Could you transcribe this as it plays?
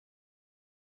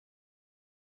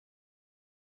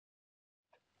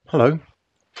Hello,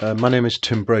 my name is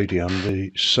Tim Brady. I'm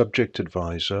the Subject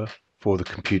Advisor for the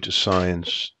Computer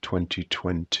Science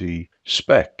 2020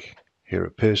 spec here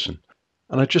at Pearson.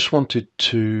 And I just wanted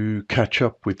to catch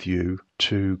up with you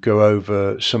to go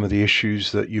over some of the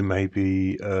issues that you may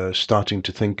be starting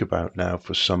to think about now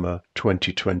for summer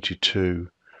 2022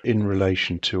 in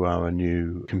relation to our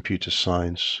new computer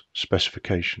science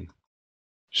specification.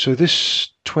 So this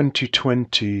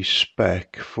 2020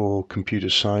 spec for computer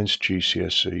science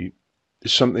GCSE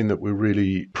is something that we're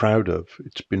really proud of.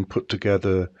 It's been put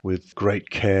together with great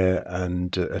care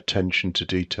and attention to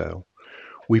detail.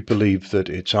 We believe that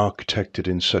it's architected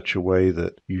in such a way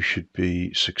that you should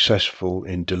be successful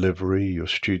in delivery, your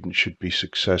students should be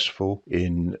successful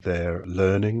in their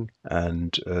learning,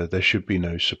 and there should be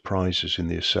no surprises in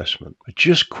the assessment. I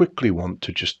just quickly want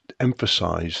to just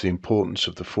emphasize the importance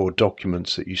of the four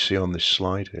documents that you see on this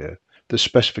slide here. The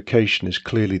specification is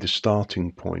clearly the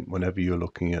starting point whenever you're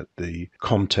looking at the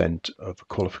content of a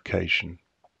qualification.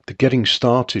 The Getting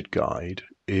Started guide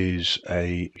is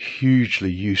a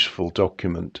hugely useful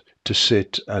document to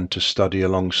sit and to study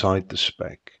alongside the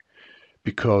spec,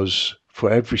 because for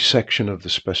every section of the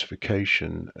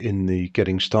specification in the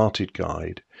Getting Started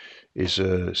guide is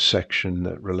a section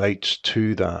that relates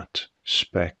to that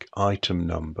spec item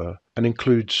number and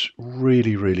includes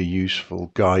really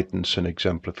useful guidance and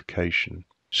exemplification.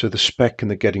 So the spec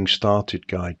and the Getting Started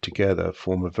guide together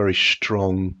form a very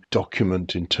strong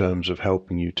document in terms of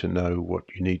helping you to know what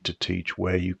you need to teach,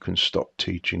 where you can stop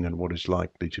teaching, and what is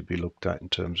likely to be looked at in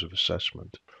terms of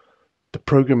assessment. The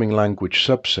programming language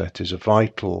subset is a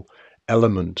vital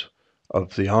element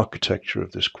of the architecture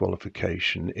of this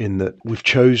qualification, in that we've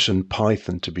chosen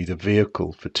Python to be the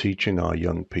vehicle for teaching our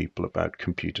young people about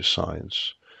computer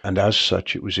science. And as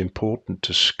such, it was important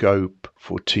to scope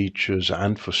for teachers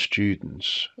and for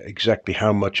students exactly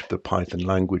how much of the Python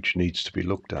language needs to be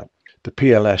looked at. The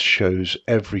PLS shows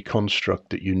every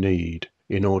construct that you need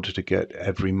in order to get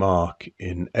every mark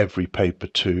in every paper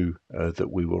 2 that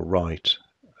we will write.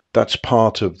 That's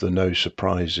part of the no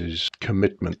surprises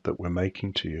commitment that we're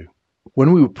making to you.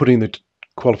 When we were putting the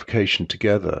qualification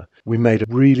together, we made a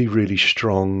really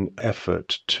strong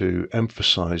effort to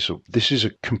emphasize this is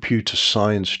a computer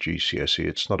science GCSE,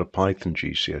 it's not a Python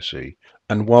GCSE.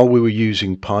 And while we were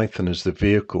using Python as the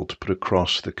vehicle to put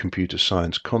across the computer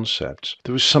science concepts,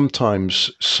 there was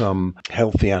sometimes some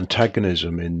healthy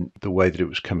antagonism in the way that it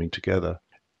was coming together.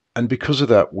 And because of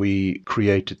that, we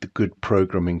created the Good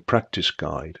Programming Practice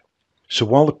Guide. So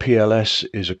while the PLS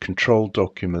is a control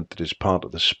document that is part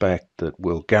of the spec that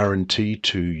will guarantee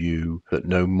to you that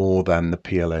no more than the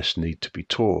PLS need to be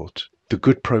taught, the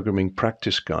Good Programming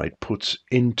Practice Guide puts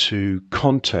into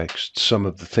context some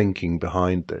of the thinking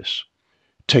behind this.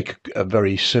 Take a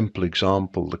very simple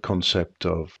example, the concept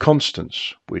of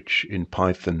constants, which in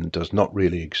Python does not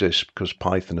really exist because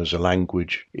Python as a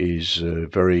language is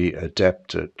very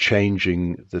adept at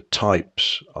changing the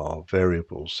types of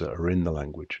variables that are in the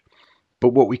language.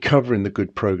 But what we cover in the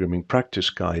Good Programming Practice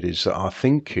Guide is that our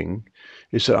thinking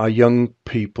is that our young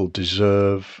people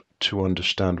deserve to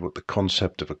understand what the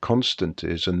concept of a constant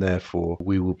is, and therefore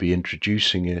we will be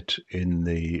introducing it in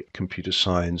the computer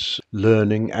science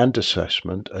learning and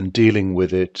assessment and dealing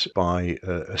with it by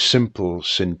a simple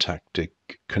syntactic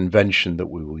convention that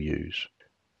we will use.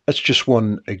 That's just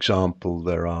one example.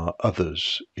 There are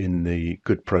others in the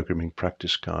Good Programming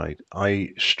Practice Guide. I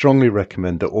strongly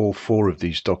recommend that all four of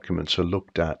these documents are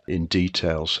looked at in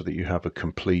detail so that you have a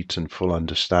complete and full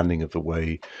understanding of the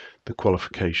way the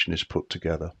qualification is put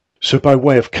together. So by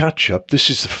way of catch-up,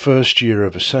 this is the first year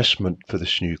of assessment for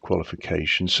this new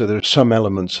qualification, so there are some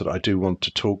elements that I do want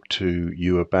to talk to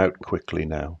you about quickly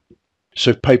now.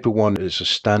 So paper 1 is a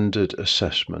standard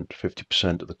assessment,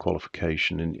 50% of the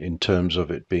qualification in terms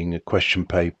of it being a question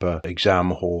paper, exam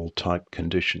hall type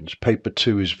conditions. Paper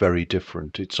 2 is very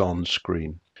different, it's on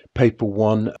screen. Paper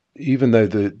 1, even though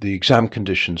the exam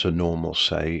conditions are normal,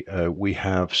 say, we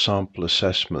have sample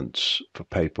assessments for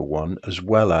paper 1 as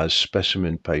well as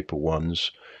specimen paper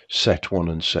 1's set 1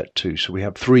 and set 2. So we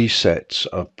have 3 sets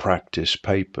of practice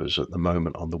papers at the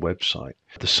moment on the website.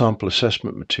 The sample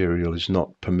assessment material is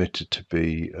not permitted to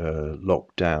be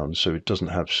locked down, so it doesn't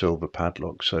have silver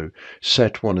padlock. So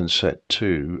set 1 and set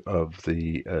 2 of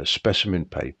the specimen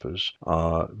papers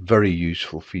are very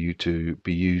useful for you to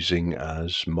be using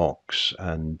as mocks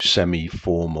and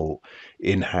semi-formal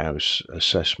in-house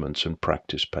assessments and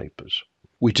practice papers.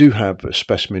 We do have a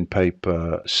specimen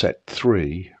paper set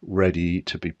 3 ready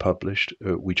to be published.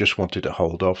 We just wanted to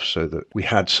hold off so that we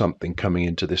had something coming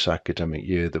into this academic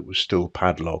year that was still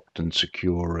padlocked and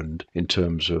secure, and in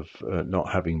terms of not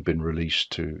having been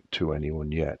released to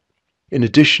anyone yet. In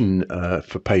addition,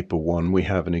 for paper 1, we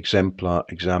have an exemplar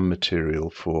exam material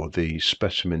for the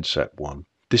specimen set 1.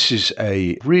 This is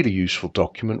a really useful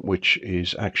document which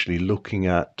is actually looking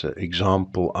at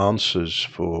example answers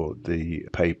for the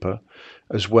paper,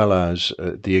 as well as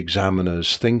the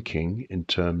examiner's thinking in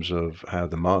terms of how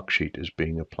the mark sheet is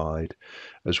being applied,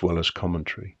 as well as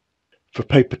commentary. For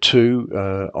paper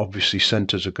 2, obviously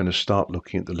centres are going to start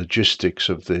looking at the logistics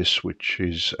of this, which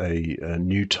is a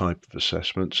new type of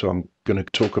assessment. So I'm going to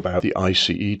talk about the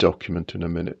ICE document in a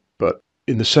minute. But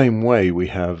in the same way, we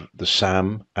have the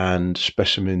SAM and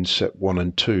specimens set 1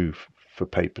 and 2 for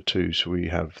paper 2. So we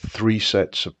have 3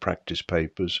 sets of practice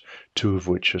papers, 2 of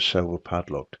which are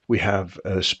self-padlocked. We have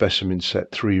specimen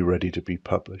set 3 ready to be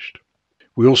published.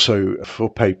 We also, for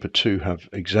paper 2, have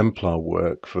exemplar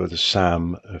work for the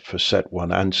SAM for set 1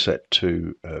 and set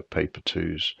 2 paper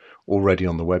 2s already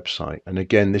on the website. And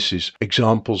again, this is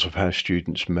examples of how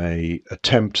students may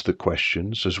attempt the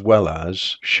questions, as well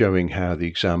as showing how the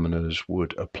examiners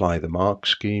would apply the mark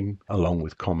scheme along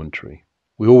with commentary.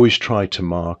 We always try to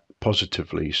mark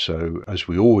positively, so as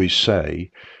we always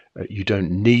say, you don't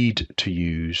need to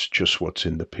use just what's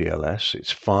in the PLS.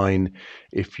 It's fine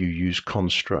if you use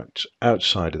constructs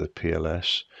outside of the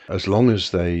PLS, as long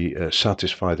as they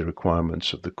satisfy the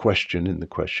requirements of the question in the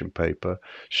question paper.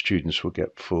 Students will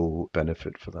get full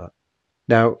benefit for that.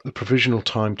 Now, the provisional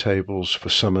timetables for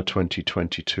summer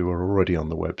 2022 are already on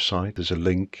the website. There's a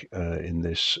link in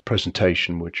this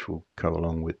presentation which will go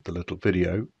along with the little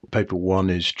video. Paper 1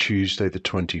 is Tuesday the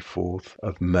 24th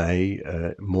of May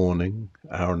morning,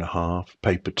 hour and a half.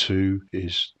 Paper 2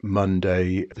 is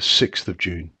Monday the 6th of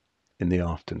June in the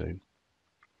afternoon.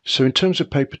 So in terms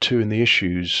of paper 2 and the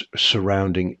issues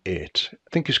surrounding it, I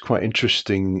think it's quite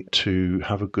interesting to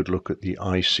have a good look at the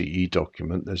ICE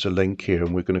document. There's a link here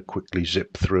and we're going to quickly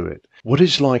zip through it. What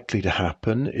is likely to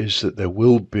happen is that there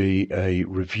will be a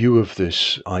review of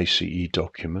this ICE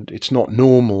document. It's not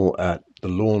normal at the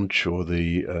launch or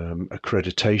the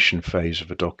accreditation phase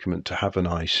of a document to have an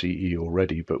ICE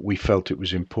already, but we felt it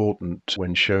was important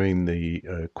when showing the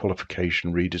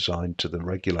qualification redesign to the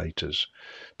regulators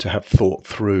to have thought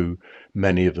through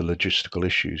many of the logistical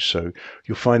issues. So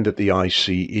you'll find that the ICE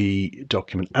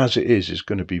document as it is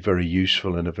going to be very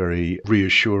useful and a very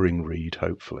reassuring read,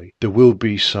 hopefully. There will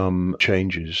be some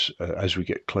changes as we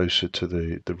get closer to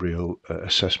the real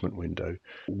assessment window.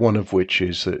 One of which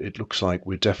is that it looks like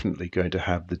we're definitely going to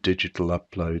have the digital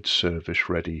upload service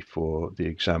ready for the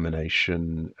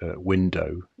examination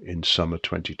window in summer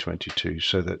 2022,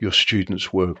 so that your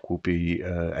students' work will be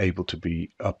able to be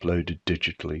uploaded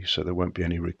digitally, so there won't be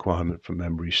any requirement for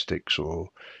memory sticks or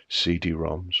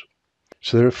CD-ROMs.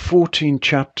 So there are 14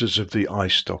 chapters of the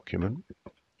ICE document,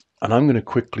 and I'm going to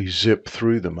quickly zip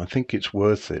through them. I think it's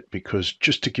worth it because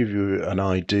just to give you an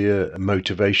idea, a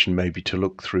motivation maybe to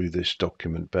look through this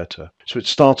document better. So it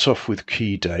starts off with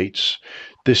key dates.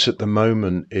 This at the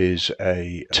moment is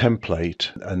a template,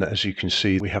 and as you can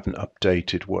see, we haven't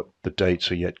updated what the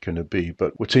dates are yet going to be.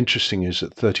 But what's interesting is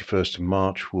that 31st of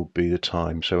March will be the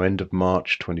time. So end of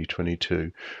March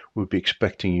 2022, we'll be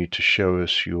expecting you to show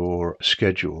us your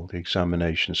schedule, the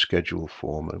examination schedule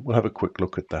form. And we'll have a quick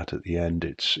look at that at the end.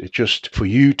 It's just for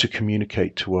you to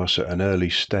communicate to us at an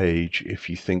early stage if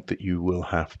you think that you will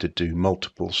have to do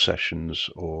multiple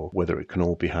sessions or whether it can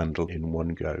all be handled in one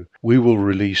go. We will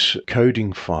release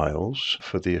coding files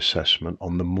for the assessment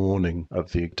on the morning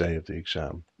of the day of the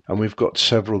exam. And we've got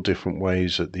several different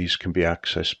ways that these can be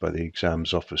accessed by the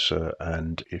exams officer,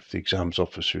 and if the exams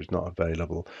officer is not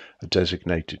available, a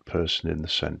designated person in the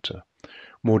centre.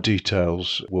 More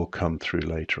details will come through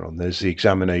later on. There's the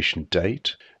examination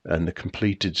date, and the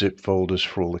completed zip folders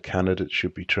for all the candidates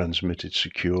should be transmitted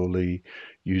securely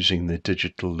using the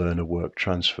digital learner work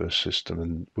transfer system,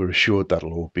 and we're assured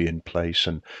that'll all be in place.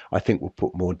 And I think we'll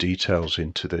put more details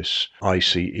into this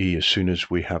ICE as soon as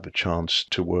we have a chance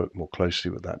to work more closely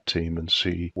with that team and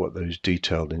see what those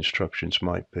detailed instructions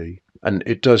might be. And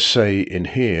it does say in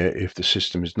here, if the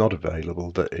system is not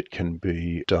available, that it can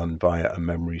be done via a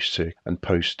memory stick and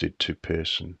posted to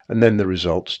Pearson. And then the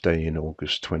results day in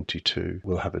August 22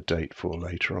 we'll have a date for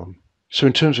later on. So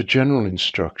in terms of general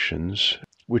instructions,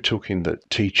 we're talking that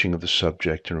teaching of the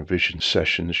subject and revision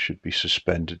sessions should be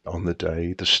suspended on the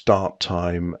day. The start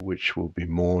time, which will be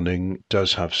morning,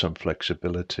 does have some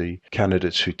flexibility.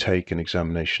 Candidates who take an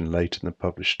examination later than the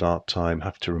published start time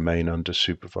have to remain under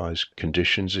supervised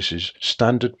conditions. This is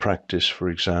standard practice for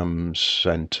exam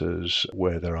centres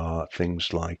where there are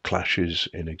things like clashes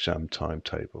in exam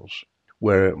timetables.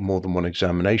 Where more than one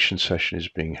examination session is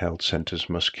being held, centres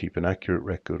must keep an accurate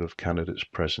record of candidates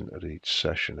present at each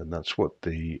session, and that's what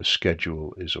the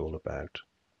schedule is all about.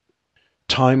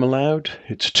 Time allowed,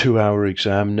 it's a 2-hour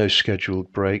exam, no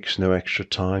scheduled breaks, no extra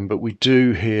time, but we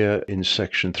do here in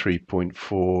section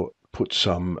 3.4 put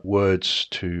some words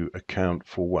to account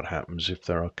for what happens if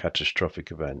there are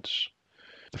catastrophic events.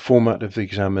 The format of the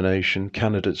examination,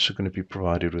 candidates are going to be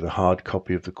provided with a hard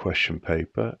copy of the question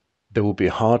paper. There will be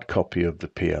a hard copy of the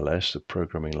PLS, the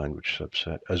Programming Language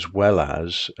Subset, as well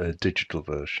as a digital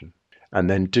version. And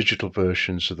then digital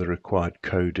versions of the required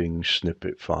coding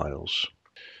snippet files.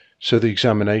 So the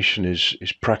examination is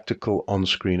practical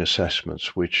on-screen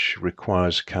assessments, which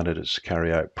requires candidates to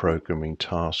carry out programming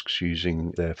tasks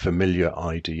using their familiar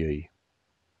IDE.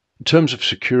 In terms of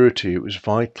security, it was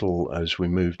vital as we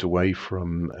moved away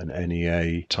from an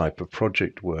NEA type of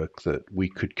project work that we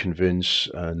could convince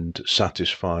and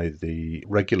satisfy the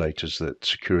regulators that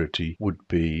security would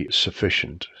be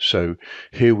sufficient. So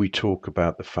here we talk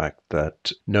about the fact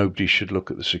that nobody should look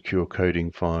at the secure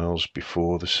coding files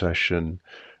before the session.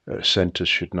 Centres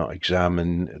should not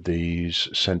examine these.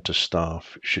 Centre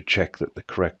staff should check that the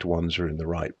correct ones are in the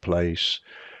right place.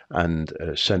 And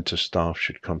centre staff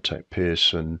should contact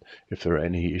Pearson if there are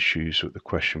any issues with the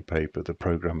question paper, the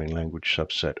programming language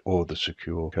subset, or the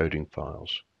secure coding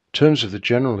files. In terms of the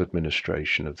general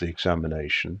administration of the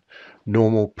examination,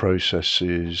 normal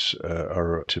processes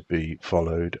are to be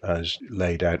followed as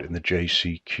laid out in the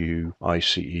JCQ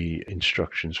ICE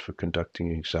instructions for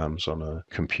conducting exams on a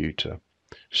computer.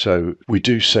 So we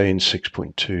do say in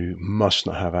 6.2, must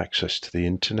not have access to the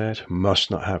internet, must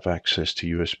not have access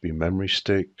to USB memory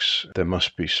sticks. There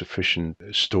must be sufficient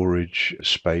storage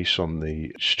space on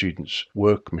the student's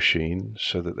work machine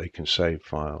so that they can save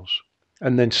files.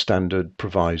 And then standard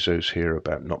provisos here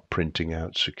about not printing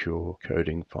out secure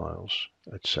coding files,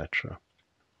 etc.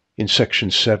 In section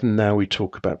 7 now we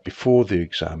talk about before the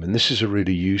exam, and this is a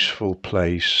really useful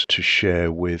place to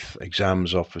share with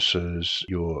exams officers,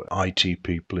 your IT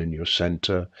people in your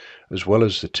centre, as well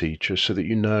as the teacher, so that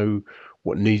you know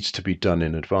what needs to be done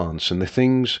in advance. And the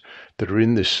things that are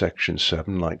in this section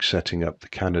 7, like setting up the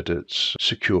candidates'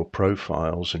 secure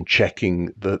profiles and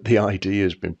checking that the ID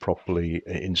has been properly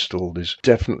installed, is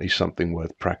definitely something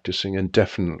worth practicing and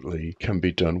definitely can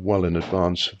be done well in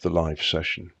advance of the live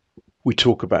session. We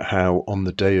talk about how on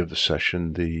the day of the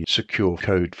session the secure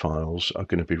code files are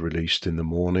going to be released in the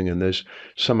morning, and there's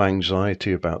some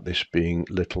anxiety about this being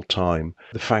little time.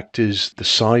 The fact is the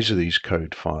size of these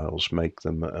code files make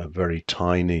them a very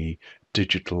tiny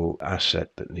digital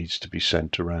asset that needs to be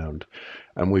sent around,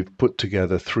 and we've put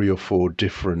together 3 or 4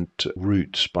 different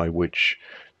routes by which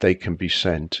they can be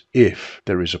sent if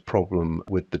there is a problem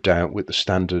with the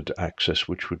standard access,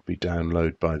 which would be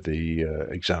downloaded by the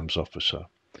exams officer.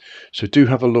 So do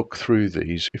have a look through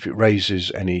these. If it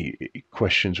raises any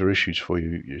questions or issues for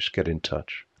you, just get in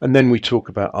touch. And then we talk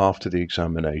about after the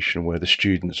examination, where the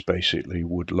students basically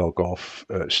would log off,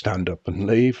 stand up and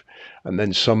leave, and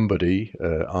then somebody,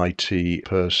 IT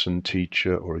person,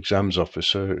 teacher or exams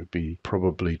officer, it would be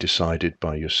probably decided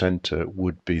by your centre,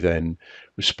 would be then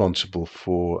responsible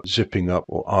for zipping up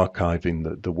or archiving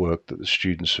the work that the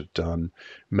students have done,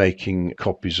 making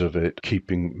copies of it,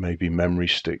 keeping maybe memory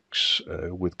sticks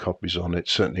with copies on it.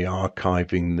 Certainly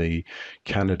archiving the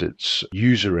candidates'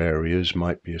 user areas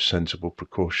might be a sensible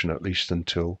precaution, at least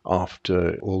until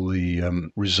after all the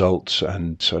results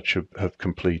and such have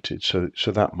completed. So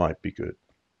that might be good.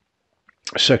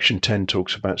 Section 10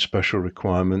 talks about special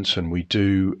requirements, and we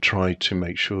do try to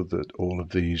make sure that all of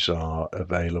these are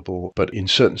available. But in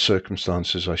certain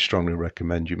circumstances, I strongly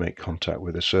recommend you make contact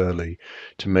with us early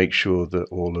to make sure that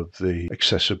all of the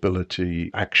accessibility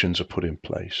actions are put in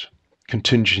place.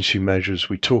 Contingency measures,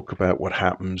 we talk about what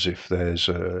happens if there's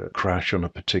a crash on a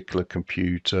particular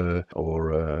computer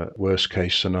or a worst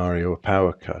case scenario, a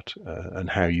power cut, and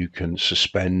how you can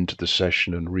suspend the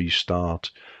session and restart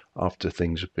after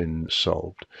things have been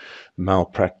solved.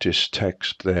 Malpractice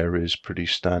text there is pretty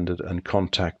standard, and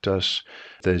contact us.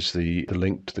 There's the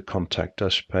link to the contact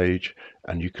us page,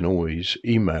 and you can always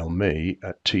email me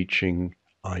at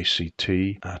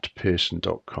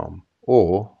teachingict@pearson.com.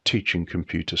 or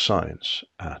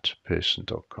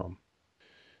teachingcomputerscience@pearson.com.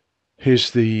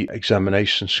 Here's the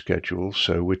examination schedule.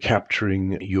 So we're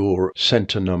capturing your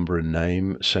centre number and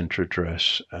name, centre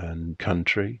address and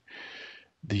country,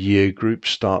 the year group,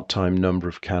 start time, number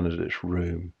of candidates,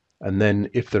 room. And then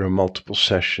if there are multiple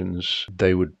sessions,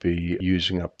 they would be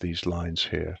using up these lines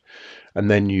here. And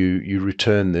then you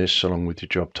return this along with your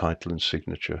job title and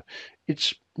signature.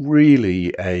 It's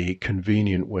really a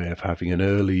convenient way of having an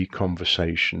early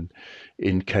conversation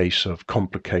in case of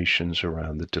complications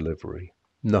around the delivery.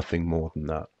 Nothing more than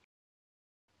that.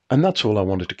 And that's all I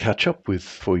wanted to catch up with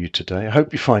for you today. I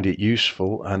hope you find it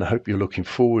useful, and I hope you're looking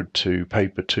forward to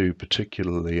paper 2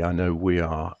 particularly. I know we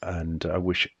are, and I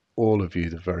wish all of you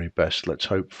the very best. Let's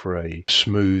hope for a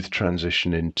smooth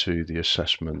transition into the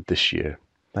assessment this year.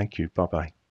 Thank you. Bye-bye.